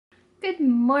Good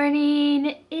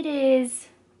morning. It is,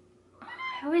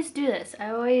 I always do this.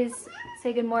 I always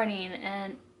say good morning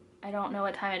and I don't know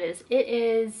what time it is. It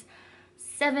is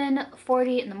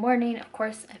 7:40 in the morning. Of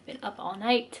course, I've been up all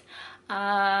night.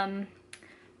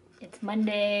 It's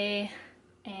Monday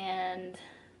and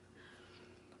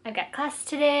I've got class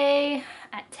today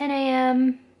at 10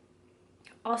 a.m.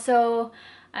 Also,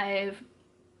 I've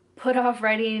put off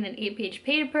writing an 8-page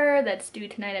paper that's due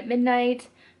tonight at midnight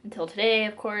until today,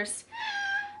 of course.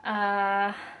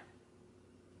 I'm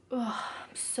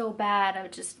so bad. I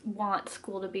just want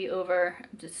school to be over.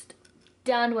 I'm just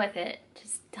done with it.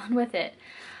 Just done with it.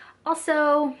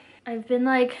 Also, I've been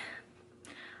like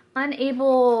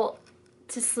unable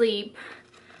to sleep,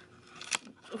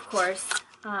 of course,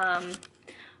 but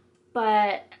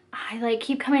I like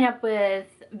keep coming up with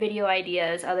video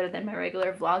ideas other than my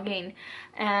regular vlogging,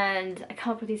 and I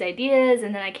come up with these ideas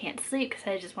and then I can't sleep because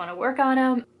I just want to work on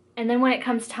them. And then when it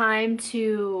comes time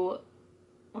to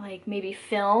like maybe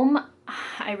film,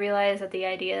 I realize that the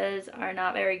ideas are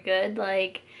not very good.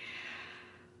 Like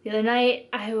the other night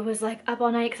I was like up all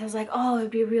night because I was like, oh, it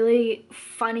would be a really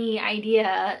funny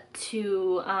idea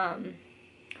to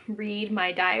read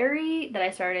my diary that I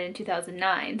started in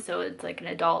 2009. So it's like an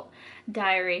adult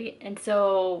diary. And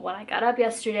so when I got up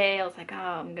yesterday, I was like, oh,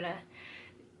 I'm gonna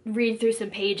read through some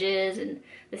pages and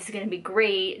this is gonna be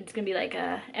great. It's gonna be like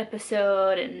a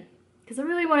episode, and because I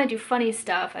really want to do funny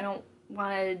stuff. I don't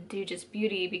want to do just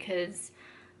beauty because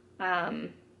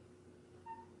that's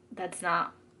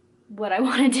not what I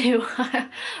want to do.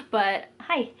 But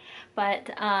I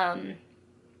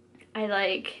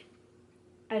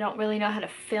don't really know how to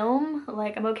film.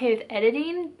 Like, I'm okay with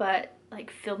editing, but like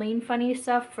filming funny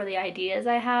stuff for the ideas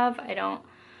I have, I don't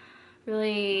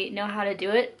really know how to do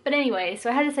it. But anyway, so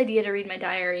I had this idea to read my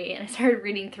diary and I started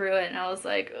reading through it and I was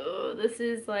like, oh, this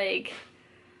is like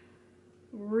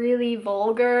really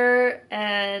vulgar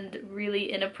and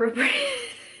really inappropriate.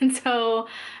 And so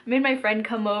I made my friend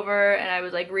come over and I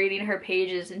was like reading her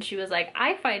pages and she was like,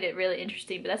 I find it really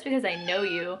interesting, but that's because I know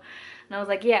you. And I was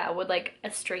like, yeah, would like a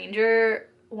stranger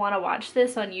want to watch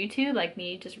this on YouTube, like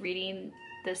me just reading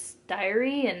this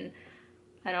diary? And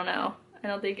I don't know, I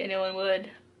don't think anyone would.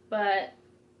 But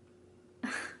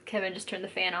Kevin just turned the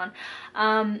fan on.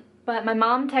 But my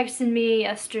mom texted me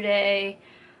yesterday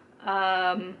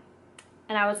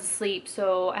and I was asleep,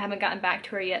 so I haven't gotten back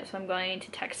to her yet, so I'm going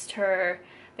to text her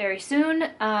very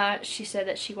soon. She said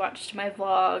that she watched my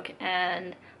vlog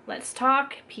and let's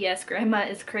talk. P.S. Grandma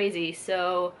is crazy,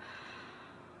 so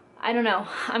I don't know.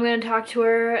 I'm gonna talk to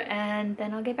her and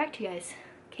then I'll get back to you guys.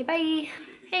 Okay, bye.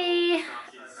 Hey,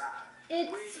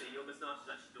 it's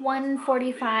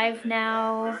 1:45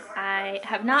 now. I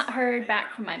have not heard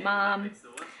back from my mom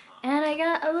and I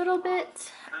got a little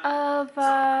bit of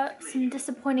some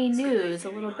disappointing news, a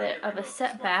little bit of a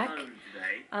setback.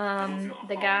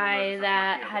 The guy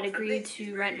that had agreed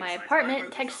to rent my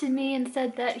apartment texted me and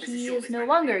said that he is no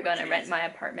longer gonna rent my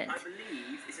apartment.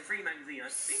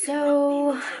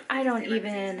 So I don't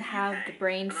even have the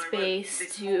brain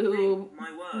space to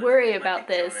worry about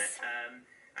this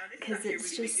because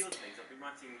it's just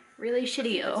really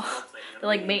shitty. Oh, the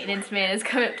like maintenance man is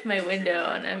coming up to my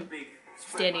window and I'm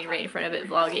standing right in front of it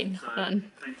vlogging. Hold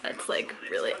on. That's like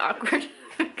really awkward.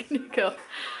 I'm gonna go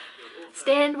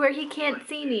stand where he can't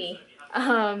see me.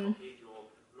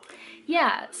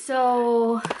 Yeah,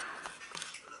 so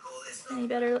any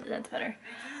better? That's better.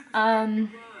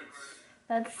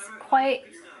 That's quite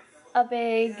a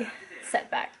big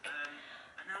setback.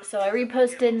 So I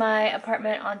reposted my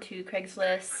apartment onto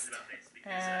Craigslist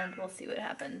and we'll see what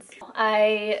happens.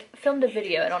 I filmed a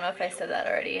video, I don't know if I said that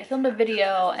already. I filmed a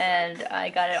video and I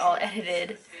got it all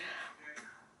edited.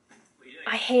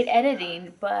 I hate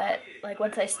editing, but like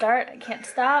once I start, I can't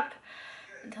stop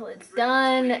until it's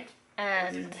done,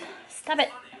 and stop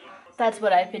it. That's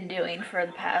what I've been doing for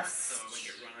the past,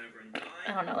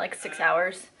 I don't know, like 6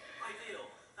 hours.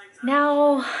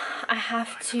 Now I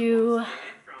have to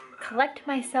collect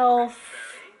myself.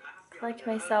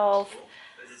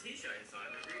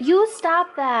 You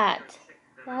stop that.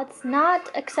 That's not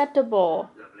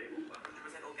acceptable.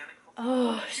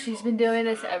 Oh, she's been doing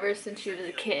this ever since she was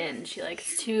a kitten. She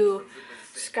likes to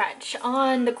scratch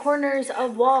on the corners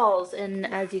of walls,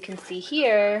 and as you can see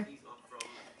here,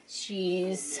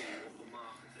 she's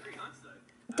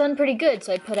done pretty good.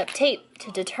 So I put up tape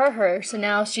to deter her, so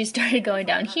now she started going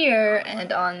down here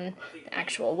and on the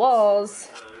actual walls.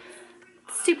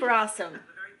 Super awesome.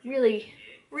 Really,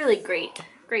 really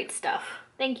great stuff.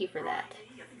 Thank you for that.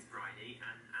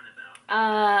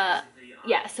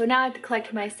 Yeah, so now I have to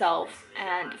collect myself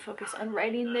and focus on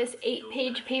writing this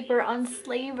 8-page paper on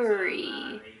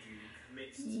slavery.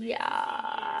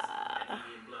 Yeah.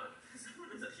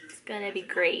 It's gonna be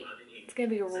great. It's gonna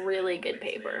be really good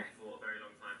paper.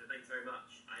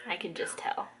 I can just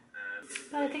tell.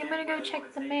 But I think I'm gonna go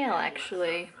check the mail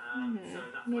actually.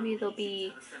 Maybe there'll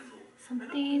be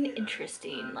something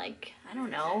interesting, like, I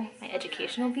don't know, my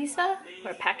educational visa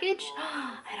or a package?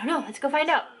 I don't know, let's go find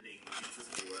out.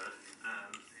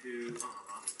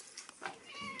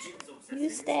 You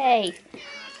stay.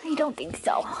 I don't think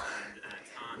so.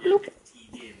 Bloop.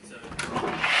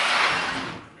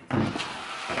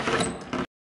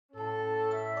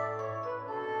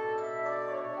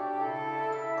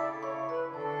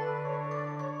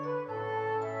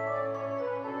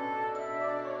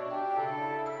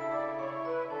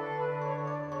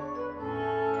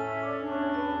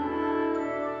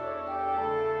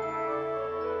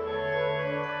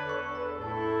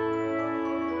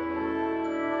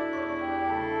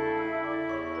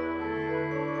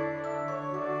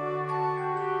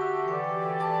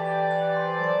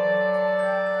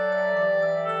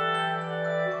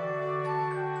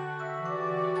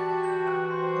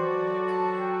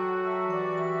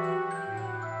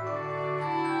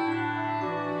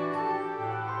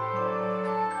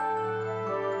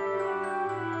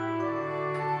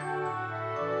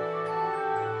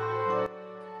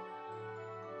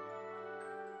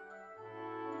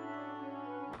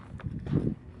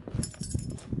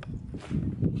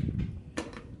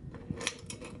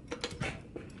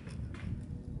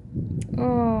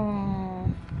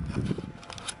 Oh.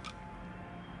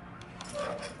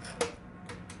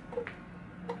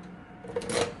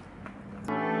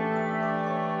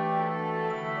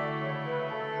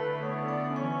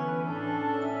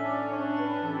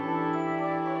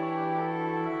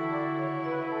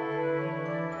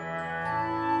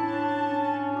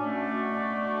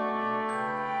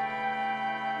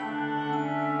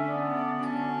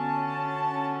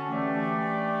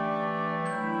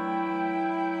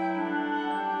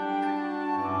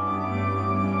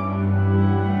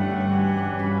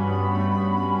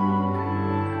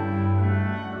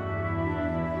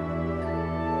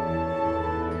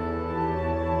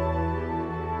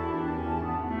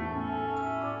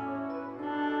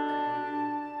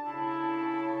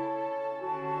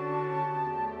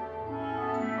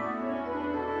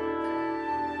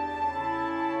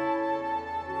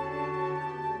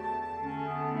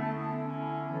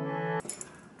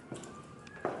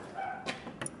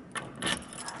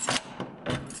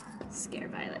 Scare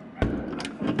Violet.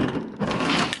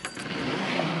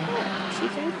 Oh,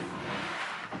 she's in.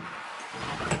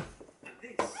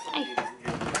 Hi.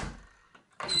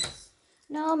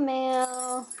 No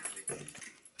mail.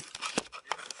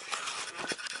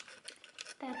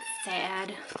 That's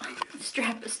sad.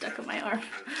 Strap is stuck on my arm.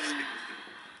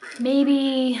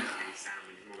 Maybe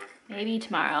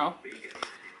tomorrow.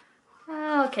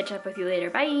 I'll catch up with you later.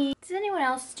 Bye. Does anyone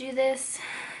else do this?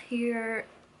 You're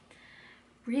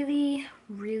really,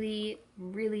 really,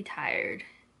 really tired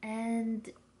and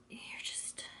you're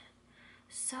just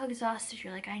so exhausted.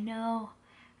 You're like, I know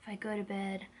if I go to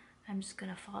bed, I'm just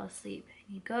gonna fall asleep.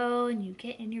 And you go and you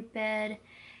get in your bed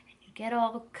and you get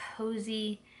all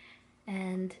cozy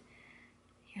and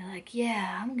you're like,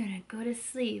 yeah, I'm gonna go to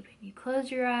sleep. And you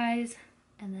close your eyes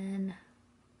and then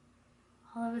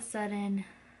all of a sudden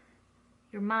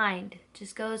your mind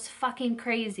just goes fucking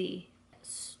crazy.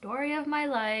 Story of my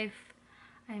life.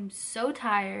 I'm so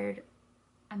tired.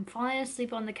 I'm falling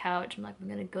asleep on the couch. I'm like, I'm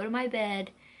gonna go to my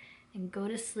bed and go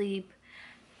to sleep.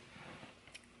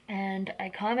 And I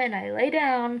come and I lay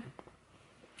down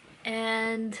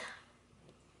and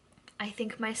I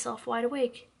think myself wide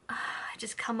awake. I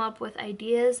just come up with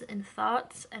ideas and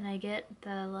thoughts and I get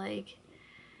the like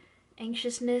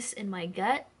anxiousness in my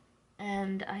gut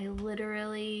and I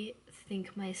literally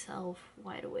think myself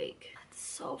wide awake. It's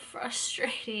so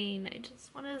frustrating. I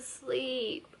just want to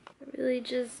sleep. I really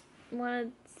just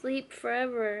want to sleep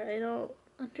forever. I don't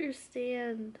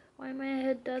understand why my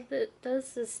head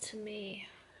does this to me.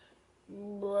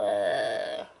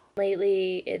 Blah.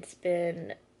 Lately it's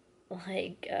been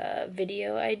like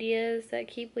video ideas that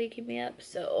keep waking me up,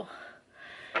 so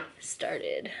I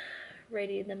started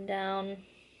writing them down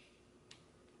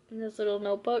in this little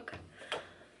notebook.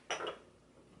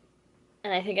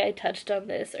 And I think I touched on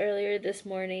this earlier this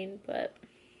morning, but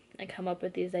I come up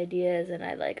with these ideas and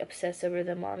I like obsess over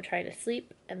them while I'm trying to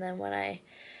sleep, and then when I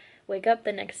wake up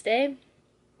the next day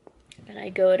and I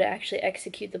go to actually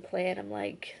execute the plan, I'm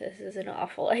like, this is an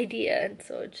awful idea. And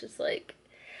so it's just like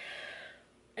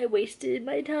I wasted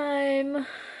my time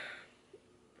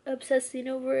obsessing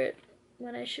over it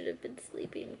when I should have been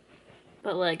sleeping.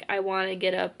 But like I want to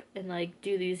get up and like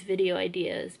do these video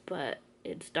ideas, but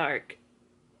it's dark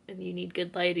and you need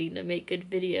good lighting to make good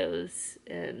videos,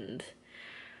 and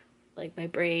like my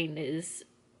brain is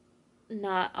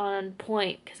not on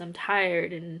point because I'm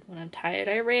tired, and when I'm tired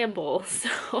I ramble.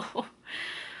 So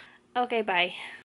okay, bye.